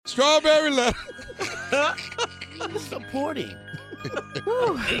Strawberry letter. Supporting.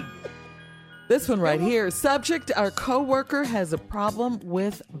 This one right here. Subject, our coworker has a problem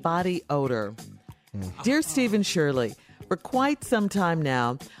with body odor. Dear Steve and Shirley, for quite some time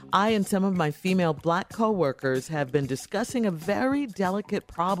now, I and some of my female black coworkers have been discussing a very delicate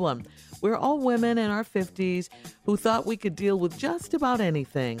problem. We're all women in our 50s who thought we could deal with just about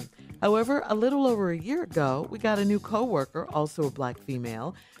anything. However, a little over a year ago, we got a new coworker, also a black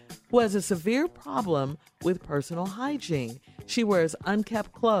female, who has a severe problem with personal hygiene. She wears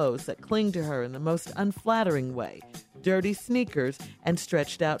unkept clothes that cling to her in the most unflattering way, dirty sneakers, and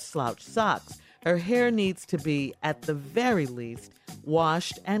stretched out slouch socks. Her hair needs to be, at the very least,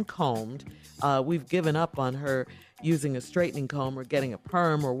 washed and combed. We've given up on her using a straightening comb or getting a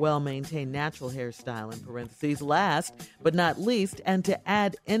perm or well-maintained natural hairstyle, in parentheses. Last but not least, and to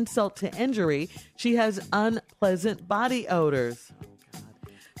add insult to injury, she has unpleasant body odors.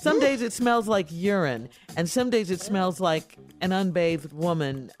 Some days it smells like urine, and some days it smells like an unbathed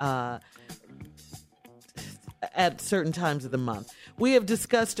woman at certain times of the month. We have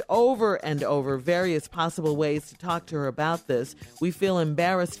discussed over and over various possible ways to talk to her about this. We feel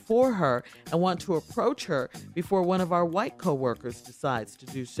embarrassed for her and want to approach her before one of our white coworkers decides to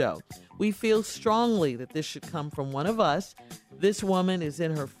do so. We feel strongly that this should come from one of us. This woman is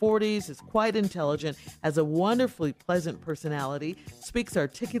in her 40s, is quite intelligent, has a wonderfully pleasant personality, speaks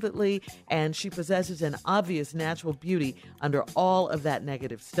articulately, and she possesses an obvious natural beauty under all of that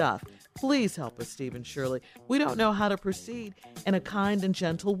negative stuff. Please help us, Steve and Shirley. We don't know how to proceed in a kind and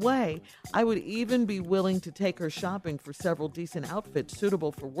gentle way. I would even be willing to take her shopping for several decent outfits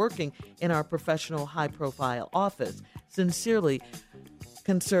suitable for working in our professional high-profile office. Sincerely,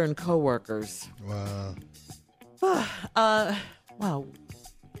 concerned coworkers. Wow. Wow.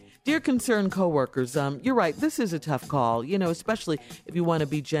 Dear concerned coworkers, you're right. This is a tough call, especially if you want to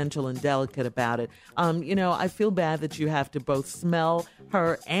be gentle and delicate about it. I feel bad that you have to both smell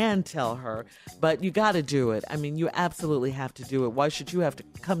her and tell her, but you got to do it. I mean, you absolutely have to do it. Why should you have to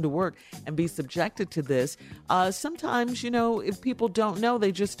come to work and be subjected to this? Sometimes, if people don't know,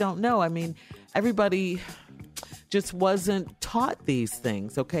 they just don't know. I mean, everybody just wasn't taught these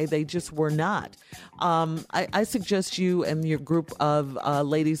things, okay? They just were not. I suggest you and your group of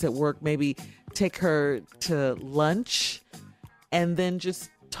ladies at work maybe take her to lunch and then just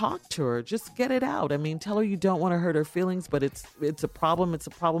talk to her. Just get it out. I mean, tell her you don't want to hurt her feelings, but it's a problem. It's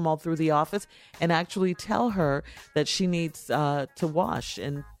a problem all through the office. And actually tell her that she needs to wash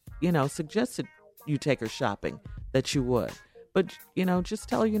and, suggest that you take her shopping, that you would. But, just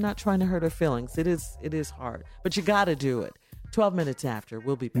tell her you're not trying to hurt her feelings. It is hard. But you got to do it. 12 minutes after.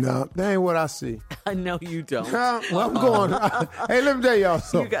 We'll be back. No, that ain't what I see. I know you don't. Well, I'm going. Hey, let me tell y'all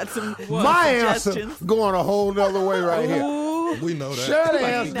something. You got some My answer suggestions? going a whole nother way right here. Ooh. We know that. Shirley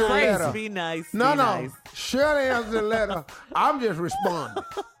answered the letter. Be nice. No. Nice. Shirley answered the letter. I'm just responding.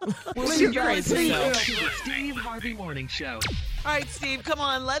 You're in the Steve Harvey Morning Show. All right, Steve, come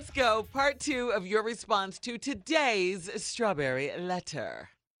on. Let's go. Part 2 of your response to today's strawberry letter.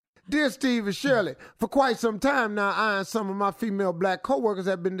 Dear Steve and Shirley, for quite some time now, I and some of my female black coworkers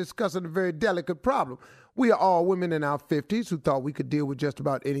have been discussing a very delicate problem. We are all women in our 50s who thought we could deal with just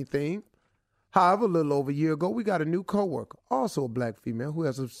about anything. However, a little over a year ago, we got a new coworker, also a black female, who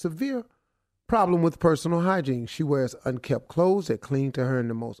has a severe problem with personal hygiene. She wears unkept clothes that cling to her in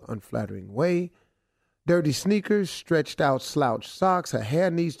the most unflattering way, dirty sneakers, stretched out slouch socks. Her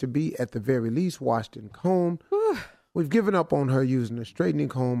hair needs to be, at the very least, washed and combed. We've given up on her using a straightening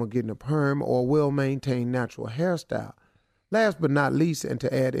comb or getting a perm or a well-maintained natural hairstyle. Last but not least, and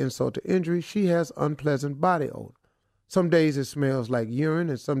to add insult to injury, she has unpleasant body odor. Some days it smells like urine,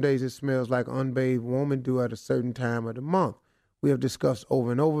 and some days it smells like unbathed woman due at a certain time of the month. We have discussed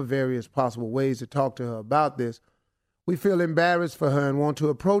over and over various possible ways to talk to her about this. We feel embarrassed for her and want to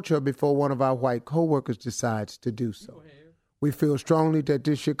approach her before one of our white coworkers decides to do so. We feel strongly that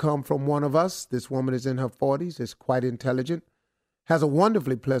this should come from one of us. This woman is in her 40s, is quite intelligent, has a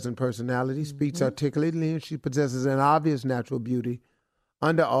wonderfully pleasant personality, speaks articulately, and she possesses an obvious natural beauty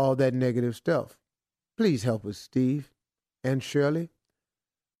under all that negative stuff. Please help us, Steve and Shirley.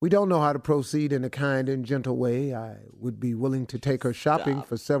 We don't know how to proceed in a kind and gentle way. I would be willing to take her shopping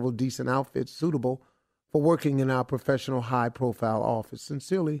for several decent outfits suitable for working in our professional high-profile office.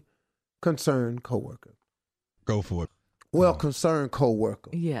 Sincerely, concerned coworker. Go for it. Well, concerned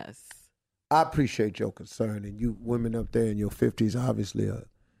coworker. Yes. I appreciate your concern, and you women up there in your 50s obviously are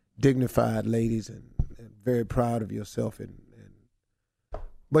dignified ladies and very proud of yourself.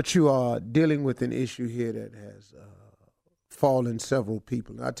 But you are dealing with an issue here that has fallen several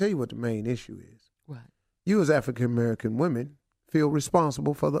people. I'll tell you what the main issue is. What? You as African-American women feel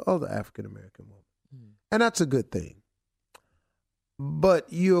responsible for the other African American woman. And that's a good thing. But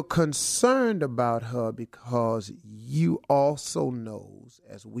you're concerned about her because you also knows,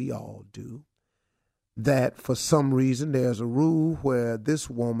 as we all do, that for some reason there's a rule where this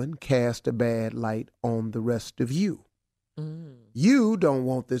woman cast a bad light on the rest of you. You don't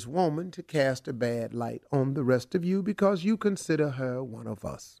want this woman to cast a bad light on the rest of you because you consider her one of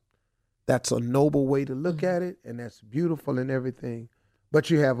us. That's a noble way to look at it, and that's beautiful and everything. But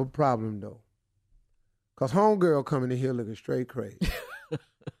you have a problem, though. Because homegirl coming in here looking straight crazy.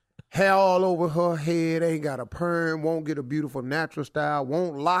 Hair all over her head, ain't got a perm, won't get a beautiful natural style,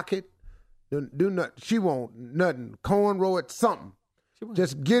 won't lock it, do nothing. She won't nothing. Cornrow it, something.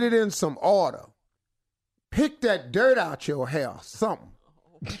 Just get it in some order. Pick that dirt out your hair, something.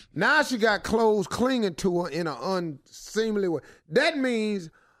 Now she got clothes clinging to her in an unseemly way. That means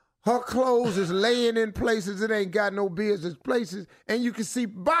her clothes is laying in places it ain't got no business places, and you can see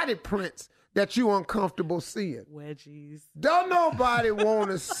body prints that you uncomfortable seeing. Wedgies. Don't nobody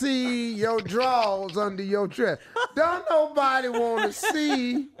want to see your drawers under your dress. Don't nobody want to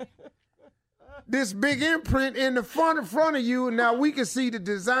see this big imprint in the front of you. Now we can see the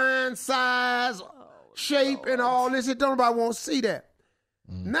design, size, shape, and all this. Don't nobody want to see that.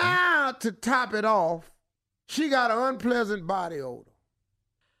 Now, to top it off, she got an unpleasant body odor.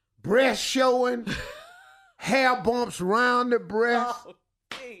 Breast showing, hair bumps round the breast,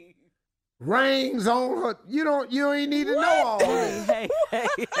 rings on her. You ain't need to know all this.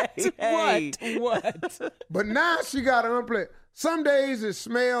 Hey. What? But now she got an unpleasant. Some days it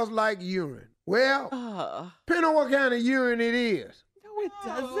smells like urine. Well, depending on what kind of urine it is. No, it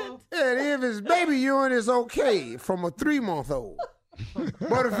doesn't. And if it's baby urine, it's okay from a 3-month-old.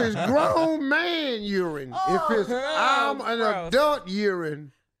 But if it's grown man urine, if it's an adult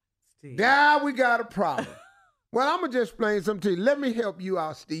urine, now we got a problem. Well, I'm going to just explain something to you. Let me help you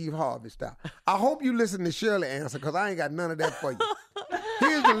out Steve Harvey style. I hope you listen to Shirley answer because I ain't got none of that for you.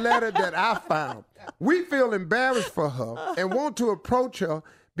 Here's the letter that I found. We feel embarrassed for her and want to approach her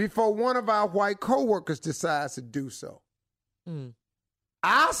before one of our white coworkers decides to do so.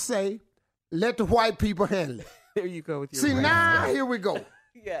 I say, let the white people handle it. There you go with your See, now here we go.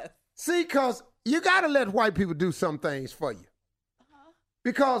 Yes. See, because you got to let white people do some things for you.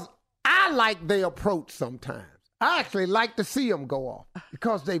 Because I like their approach sometimes. I actually like to see them go off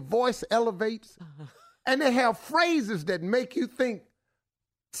because their voice elevates and they have phrases that make you think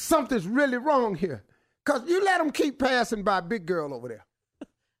something's really wrong here. Because you let them keep passing by big girl over there.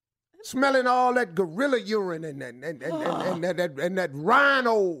 Smelling all that gorilla urine and that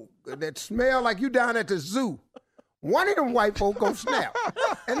rhino that smell like you down at the zoo. One of them white folk gonna snap.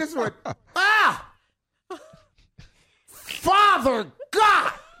 And this is what, Father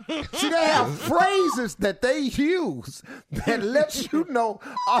God! See, they have phrases that they use that lets you know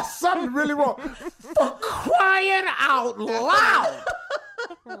something really wrong. For crying out loud!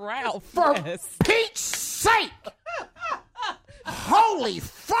 Ralph. For Pete's sake! Holy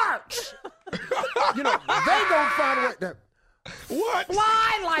farts! They gonna find a way to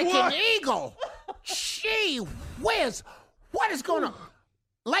fly like an eagle. Gee whiz! What is going on?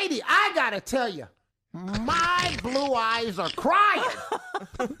 Lady, I gotta tell you, my blue eyes are crying.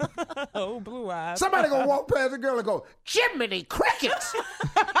 Oh, blue eyes. Somebody gonna walk past the girl and go, Jiminy Crickets!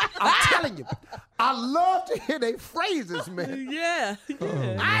 I'm telling you, I love to hear their phrases, man. Yeah.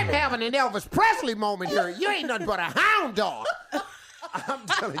 I'm having an Elvis Presley moment here. You ain't nothing but a hound dog. I'm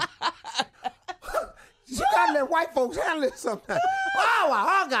telling you. You gotta let white folks handle it sometimes.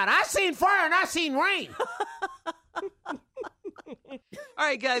 Oh God, I seen fire and I seen rain. All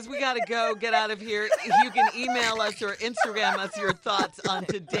right, guys, we got to go. Get out of here. You can email us or Instagram us your thoughts on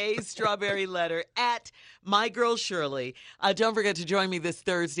today's Strawberry Letter at My Girl Shirley. Don't forget to join me this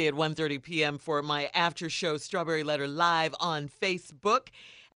Thursday at 1:30 p.m. for my after show Strawberry Letter live on Facebook.